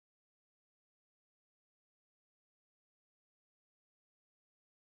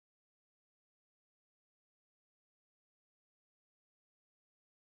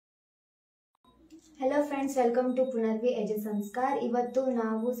Hello friends, welcome to Punarvi Edu SANSKAR. Ivattu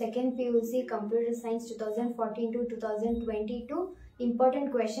naavu 2ndPUC Computer Science 2014 to 2022 important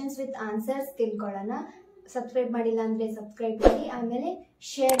questions with answers tilkolana. Subscribe madilla andre subscribe ಮಾಡಿ ಆಮೇಲೆ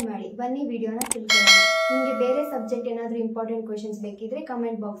share ಮಾಡಿ. ಬನ್ನಿ ವಿಡಿಯೋನ ತಿಳ್ಕೊಳ್ಳೋಣ. ನಿಮಗೆ ಬೇರೆ ಸಬ್ಜೆಕ್ಟ್ ಏನಾದರೂ ಇಂಪಾರ್ಟೆಂಟ್ ಕ್ವೆಶ್ಚನ್ಸ್ ಬೇಕಿದ್ರೆ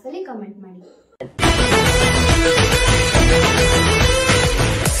ಕಮೆಂಟ್ ಬಾಕ್ಸ್ ಅಲ್ಲಿ ಕಮೆಂಟ್ ಮಾಡಿ.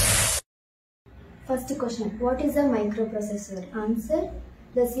 First question, what is a microprocessor? Answer: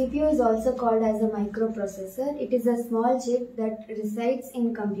 the CPU is also called as a microprocessor. It is a small chip that resides in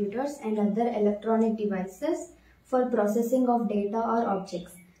computers and other electronic devices for processing of data or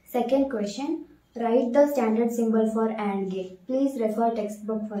objects. Second question, write the standard symbol for AND gate. Please refer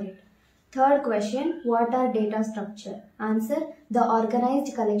textbook for it. Third question, what are data structure? Answer: the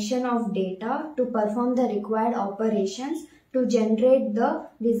organized collection of data to perform the required operations to generate the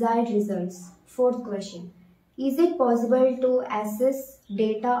desired results. Fourth question, is it possible to access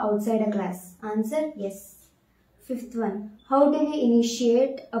data outside a class? Answer: yes. Fifth one, how do we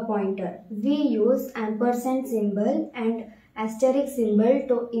initiate a pointer? We use ampersand symbol and asterisk symbol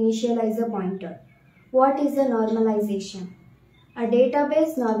to initialize a pointer. What is a normalization? A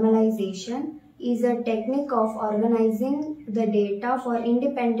database normalization is a technique of organizing the data for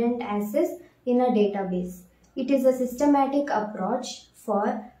independent access in a database. It is a systematic approach for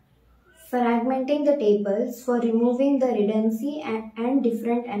fragmenting the tables for removing the redundancy and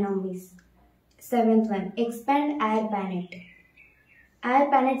different anomalies. Seventh one, expand ARPANET.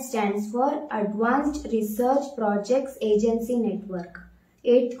 ARPANET stands for Advanced Research Projects Agency Network.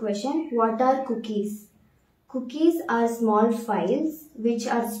 Eighth question, what are cookies? Cookies are small files which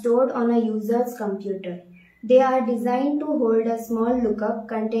are stored on a user's computer. They are designed to hold a small lookup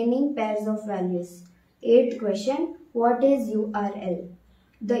containing pairs of values. Eighth question, what is URL?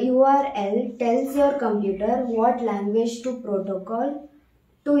 The URL tells your computer what language to protocol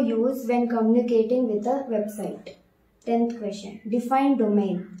to use when communicating with a website. 10th question, define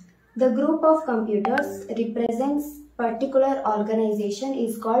domain. The group of computers represents particular organization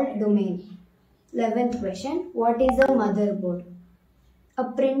is called domain. 11th question, what is a motherboard? A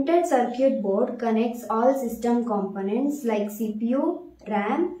printed circuit board connects all system components like CPU,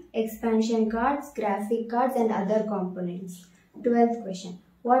 RAM, expansion cards, graphic cards and other components. 12th question,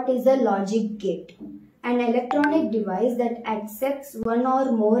 what is a logic gate? An electronic device that accepts one or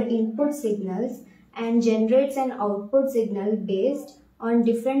more input signals and generates an output signal based on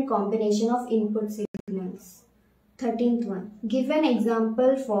different combination of input signals. 13th one, give an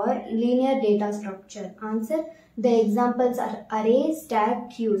example for linear data structure. Answer: the examples are array, stack,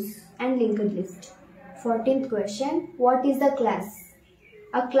 queues and linked list. 14th question, what is a class?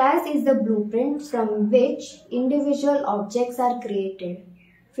 A class is the blueprint from which individual objects are created.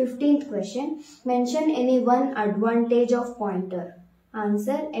 15th question, mention any one advantage of pointer.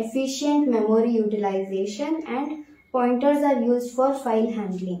 Answer: efficient memory utilization and pointers are used for file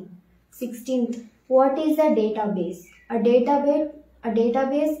handling. 16th, what is a database? A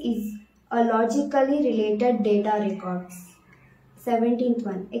database is a logically related data records. 17th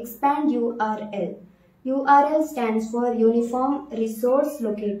one, expand URL. URL stands for Uniform Resource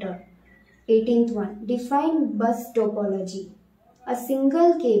Locator. 18th one, define bus topology. A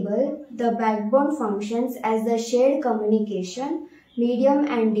single cable, the backbone functions as the shared communication medium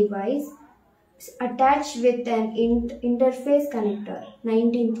and device attached with an interface connector.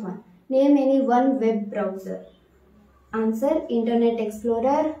 19th one, name any one web browser. Answer: Internet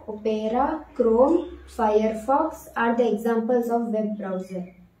Explorer, Opera, Chrome, Firefox are the examples of web browser.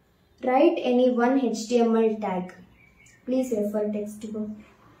 Write any one HTML tag. Please refer textbook.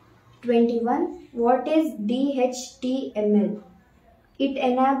 21, what is DHTML? It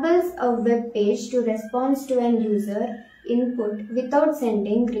enables a web page to respond to an user input without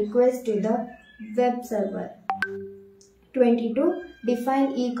sending request to the web server. 22, define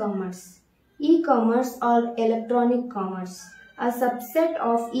e-commerce. E-commerce or electronic commerce, a subset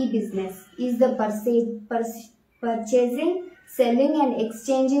of e-business, is the purchasing, selling and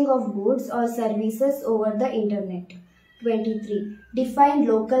exchanging of goods or services over the internet. 23, define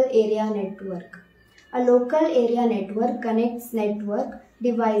local area network. A local area network connects network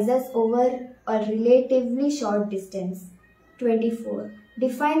devices over a relatively short distance. 24,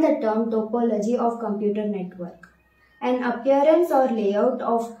 define the term topology of computer network. An appearance or layout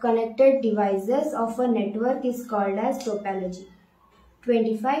of connected devices of a network is called as topology.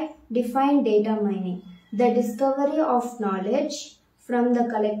 25, define data mining. The discovery of knowledge from the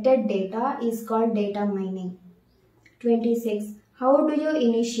collected data is called data mining. 26, how do you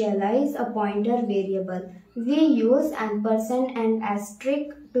initialize a pointer variable? We use ampersand and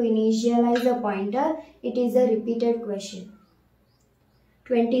asterisk to initialize a pointer. It is a repeated question.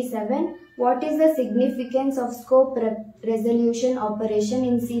 27. What is the significance of scope resolution operation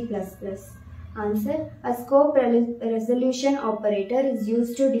in C++? Answer. A scope resolution operator is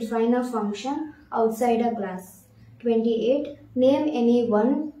used to define a function outside a class. 28. Name any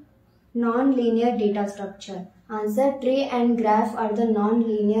one non-linear data structure. Answer. Tree and graph are the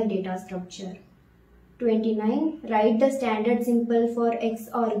non-linear data structure. 29. Write the standard symbol for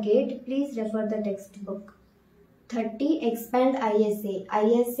XOR gate. Please refer the textbook. 30. Expand ISA.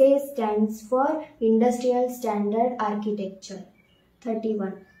 ISA stands for Industrial Standard Architecture.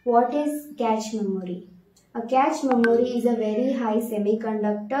 31. What is cache memory? A cache memory is a very high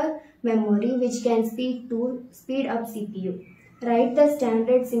semiconductor memory which can speed up CPU. Write the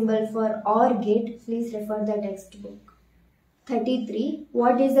standard symbol for OR gate. Please refer the textbook. 33.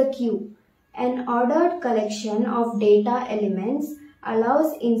 What is a queue? An ordered collection of data elements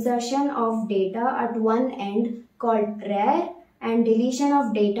allows insertion of data at one end called rear and deletion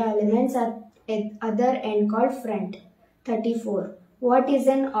of data elements at other end called front. 34. What is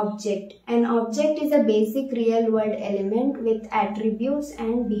an object? An object is a basic real-world element with attributes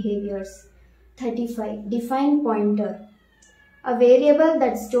and behaviors. 35. Define pointer. A variable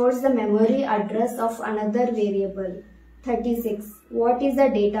that stores the memory address of another variable. 36. What is a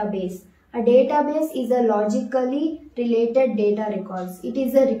database? A database is a logically related data records. It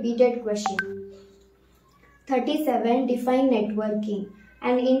is a repeated question. 37. Define networking.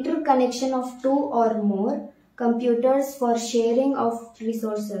 An interconnection of two or more computers for sharing of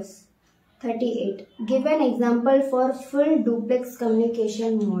resources. 38. Give an example for full duplex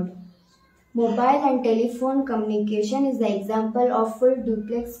communication mode. Mobile and telephone communication is the example of full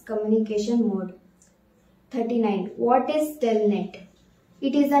duplex communication mode. 39. What is telnet?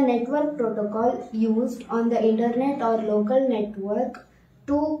 It is a network protocol used on the internet or local network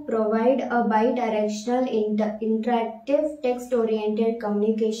to provide a bidirectional interactive text-oriented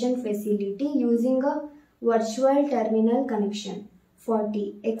communication facility using a virtual terminal connection.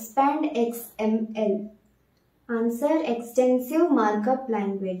 40. Expand XML. Answer. Extensive markup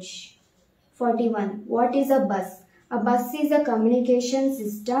language. 41. What is a bus? A bus is a communication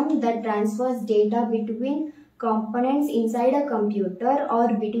system that transfers data between components inside a computer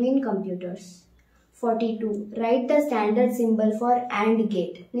or between computers. 42. Write the standard symbol for AND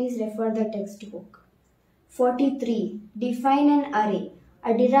gate. Please refer the textbook. 43. Define an array.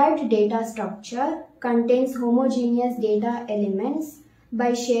 A derived data structure contains homogeneous data elements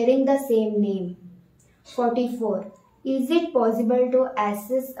by sharing the same name. 44. Is it possible to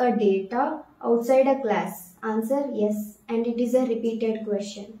access a data outside a class? Answer. Yes, and it is a repeated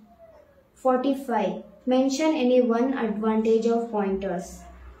question. 45. Mention any one advantage of pointers.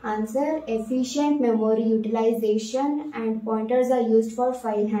 Answer. Efficient memory utilization and pointers are used for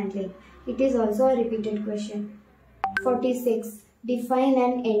file handling. It is also a repeated question. 46. Define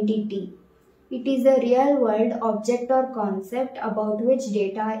an entity. It is a real-world object or concept about which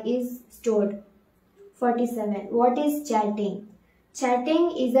data is stored. 47. What is chatting?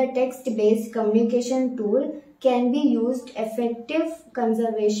 Chatting is a text-based communication tool can be used effective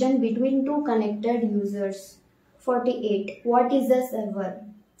conversation between two connected users. 48. What is a server?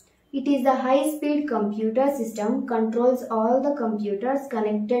 It is a high-speed computer system controls all the computers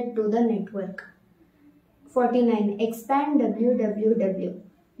connected to the network. 49. Expand www.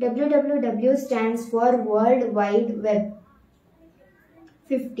 www stands for World Wide Web.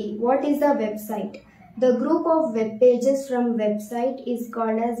 50. What is a website? The group of web pages from website is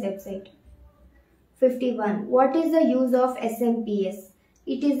called as website. 51. What is the use of SMPS?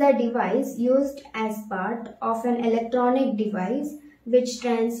 It is a device used as part of an electronic device which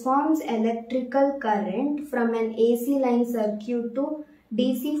transforms electrical current from an AC line circuit to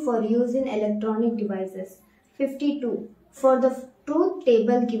DC for use in electronic devices. 52. For the truth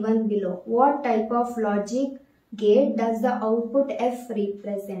table given below, what type of logic gate does the output F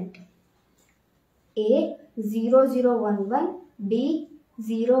represent? A. 0011, B.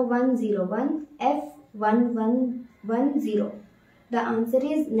 0101, F. 1110. The answer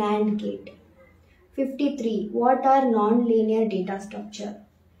is NAND gate. 53. What are non-linear data structure?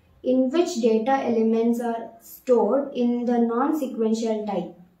 In which data elements are stored in the non-sequential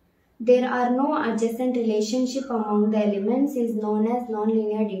type. There are no adjacent relationship among the elements is known as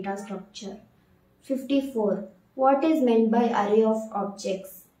non-linear data structure. 54. What is meant by array of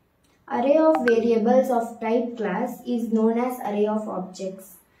objects? Array of variables of type class is known as array of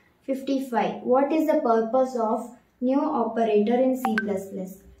objects. 55. What is the purpose of new operator in C++?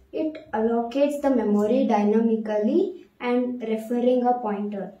 It allocates the memory dynamically and referring a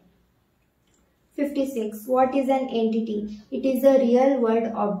pointer. 56. What is an entity? It is a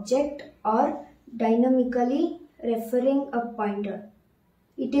real-world object or dynamically referring a pointer.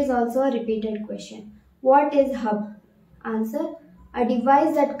 It is also a repeated question. What is hub? Answer: a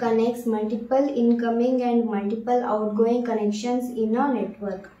device that connects multiple incoming and multiple outgoing connections in a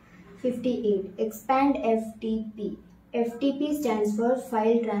network. 58. Expand FTP. FTP stands for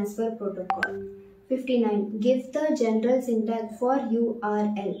File Transfer Protocol. 59. Give the general syntax for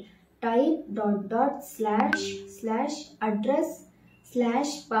URL. Type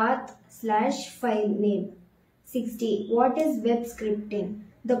 //address/path/file name. 60. What is web scripting?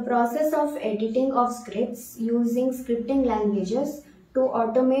 The process of editing of scripts using scripting languages to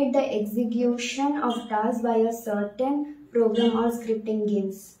automate the execution of tasks by a certain program or scripting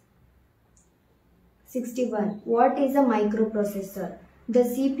games. 61. What is a microprocessor? The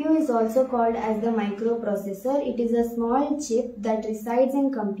CPU is also called as the microprocessor. It is a small chip that resides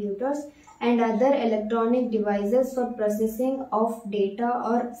in computers and other electronic devices for processing of data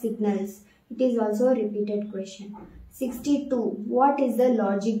or signals. It is also a repeated question. 62. What is the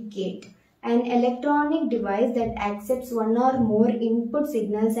logic gate? An electronic device that accepts one or more input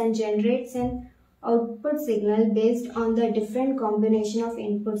signals and generates an output signal based on the different combination of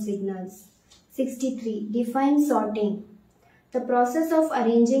input signals. 63. Define sorting. The process of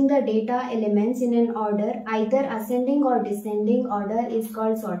arranging the data elements in an order, either ascending or descending order, is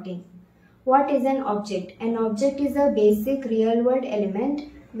called sorting. What is an object? An object is a basic real-world element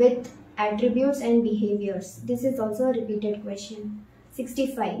with attributes and behaviors. This is also a repeated question.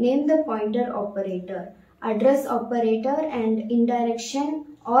 65. Name the pointer operator, address operator, and indirection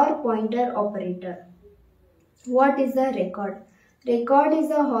or pointer operator. What is a record? Record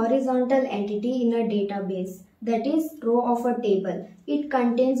is a horizontal entity in a database, that is, row of a table. It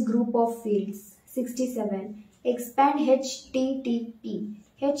contains group of fields. 67. Expand HTTP.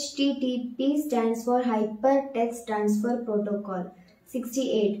 HTTP stands for Hypertext Transfer Protocol.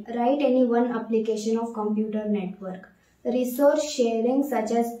 68. Write any one application of computer network. Resource sharing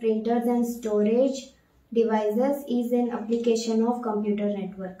such as printers and storage devices is an application of computer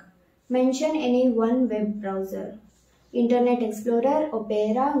network. Mention any one web browser. Internet Explorer,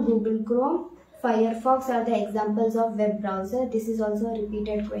 Opera, Google Chrome, Firefox are the examples of web browser. This is also a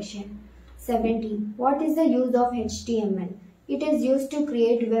repeated question. 70. What is the use of HTML? It is used to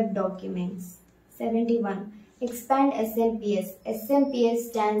create web documents. 71. Expand SMPS. SMPS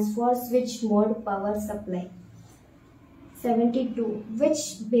stands for Switch Mode Power Supply. 72.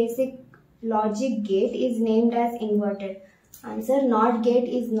 Which basic logic gate is named as inverted? Answer: NOT gate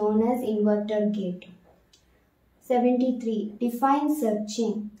is known as inverter gate. 73. Define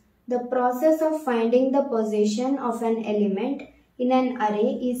searching. The process of finding the position of an element in an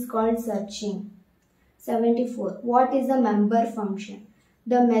array is called searching. 74. What is a member function?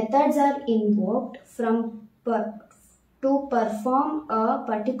 The methods are invoked to perform a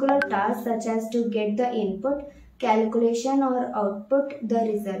particular task, such as to get the input, calculation, or output the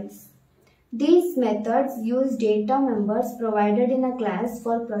results. These methods use data members provided in a class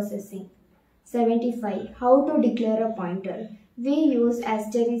for processing. 75. How to declare a pointer? We use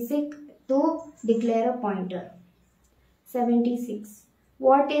asterisk to declare a pointer. 76.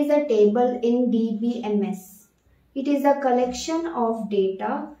 What is a table in DBMS? It is a collection of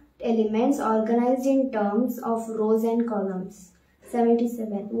data elements organized in terms of rows and columns.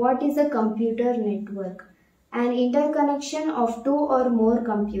 77. What is a computer network? An interconnection of two or more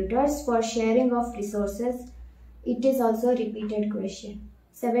computers for sharing of resources. It is also a repeated question.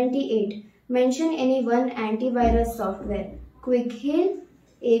 78. Mention any one antivirus software. Quickheal,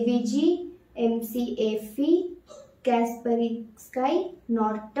 AVG, McAfee, Kaspersky,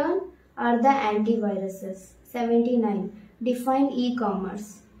 Norton are the antiviruses. 79. Define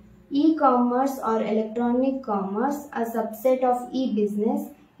e-commerce. E-commerce or electronic commerce, a subset of e-business,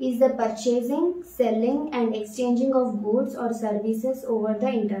 is the purchasing, selling, and exchanging of goods or services over the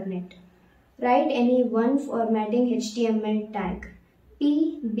internet. Write any one formatting HTML tag.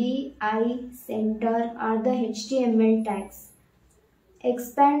 P, B, I, center are the HTML tags.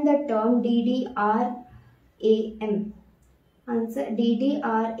 Expand the term DDRAM. Answer: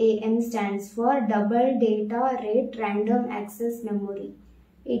 DDRAM stands for Double Data Rate Random Access Memory.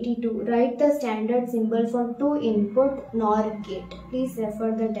 82. Write the standard symbol for two input NOR gate. Please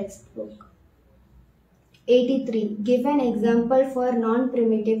refer the textbook. 83. Give an example for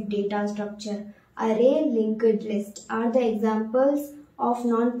non-primitive data structure. Array, linked list are the examples of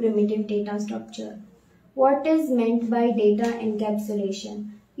non-primitive data structure. What is meant by data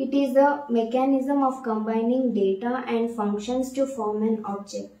encapsulation? It is a mechanism of combining data and functions to form an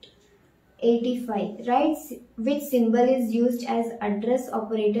object. 85. Write which symbol is used as address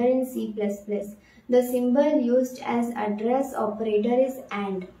operator in C++. The symbol used as address operator is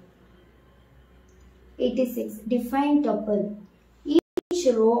AND. 86. Define tuple. Each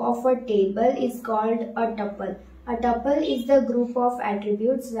Each row of a table is called a tuple. A tuple is the group of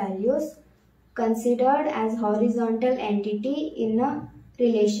attributes values considered as horizontal entity in a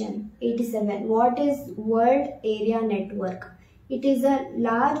relation. 87. What is World Area Network? It is a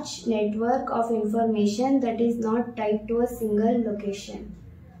large network of information that is not tied to a single location.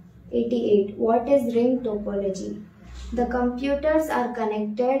 88. What is ring topology? The computers are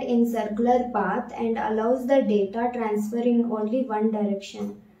connected in circular path and allows the data transfer in only one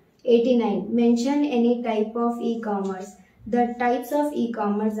direction. 89. Mention any type of e-commerce. The types of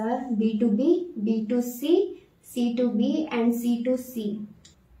e-commerce are B2B, B2C, C2B and C2C.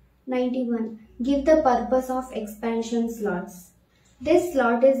 91. Give the purpose of expansion slots. This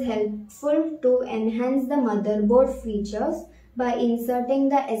slot is helpful to enhance the motherboard features by inserting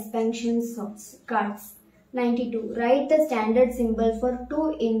the expansion cards. 92. Write the standard symbol for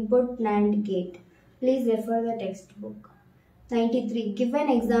 2-input NAND gate. Please refer the textbook. 93. Give an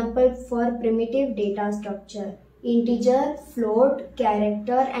example for primitive data structure. Integer, float,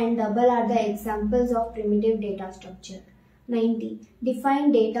 character and double are the examples of primitive data structure. 90.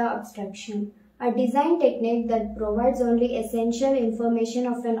 Define data abstraction. A design technique that provides only essential information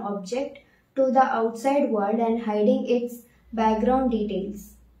of an object to the outside world and hiding its background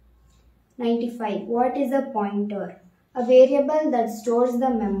details. 95. What is a pointer? A variable that stores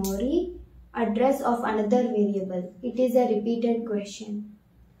the memory address of another variable. It is a repeated question.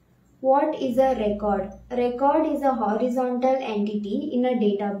 What is a record? A record is a horizontal entity in a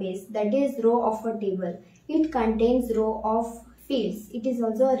database, that is row of a table. It contains row of fields. It is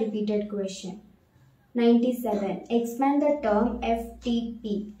also a repeated question. 97. Expand the term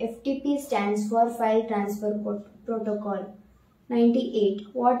FTP. FTP stands for File Transfer Protocol. 98.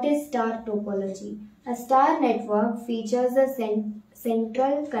 What is star topology? A star network features a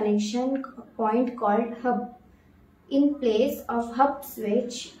central connection point called hub. In place of hub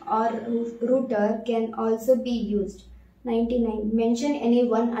switch or router can also be used. 99. Mention any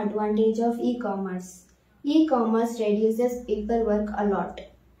one advantage of e-commerce. E-commerce reduces paperwork a lot.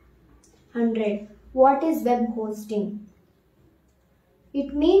 100. What is web hosting?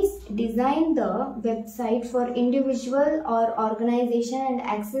 It means design the website for individual or organization and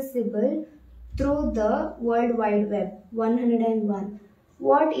accessible through the World Wide Web. 101.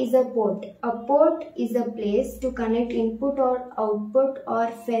 What is a port? A port is a place to connect input or output or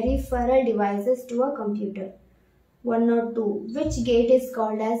peripheral devices to a computer. 102. Which gate is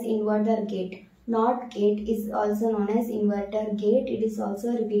called as inverter gate? NOT gate is also known as inverter gate. It is also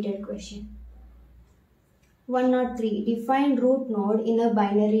a repeated question. 103. Define root node in a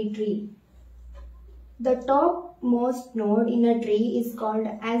binary tree. The topmost node in a tree is called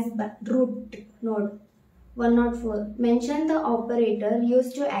as root node. 104. Mention the operator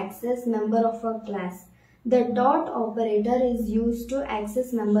used to access member of a class. The dot operator is used to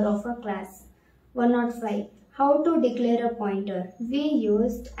access member of a class. 105. How to declare a pointer? We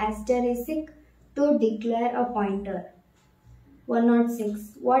used asterisk to declare a pointer.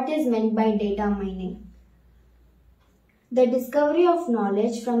 106. What is meant by data mining? The discovery of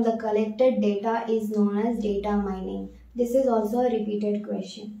knowledge from the collected data is known as data mining. This is also a repeated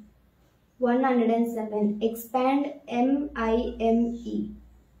question. 107. Expand MIME.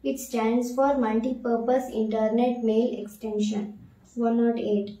 It stands for Multipurpose Internet Mail Extension.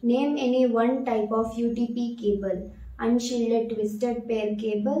 108. Name any one type of UTP cable. Unshielded twisted pair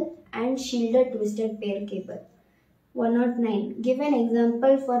cable and shielded twisted pair cable. 109. Give an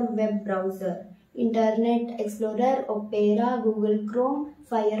example for web browser. Internet Explorer, Opera, Google Chrome,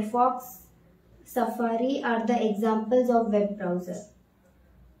 Firefox, Safari are the examples of web browser.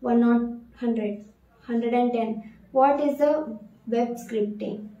 110. What is the web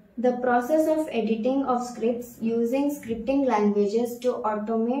scripting? The process of editing of scripts using scripting languages to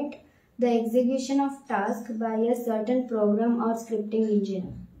automate the execution of tasks by a certain program or scripting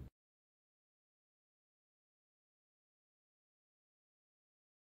engine.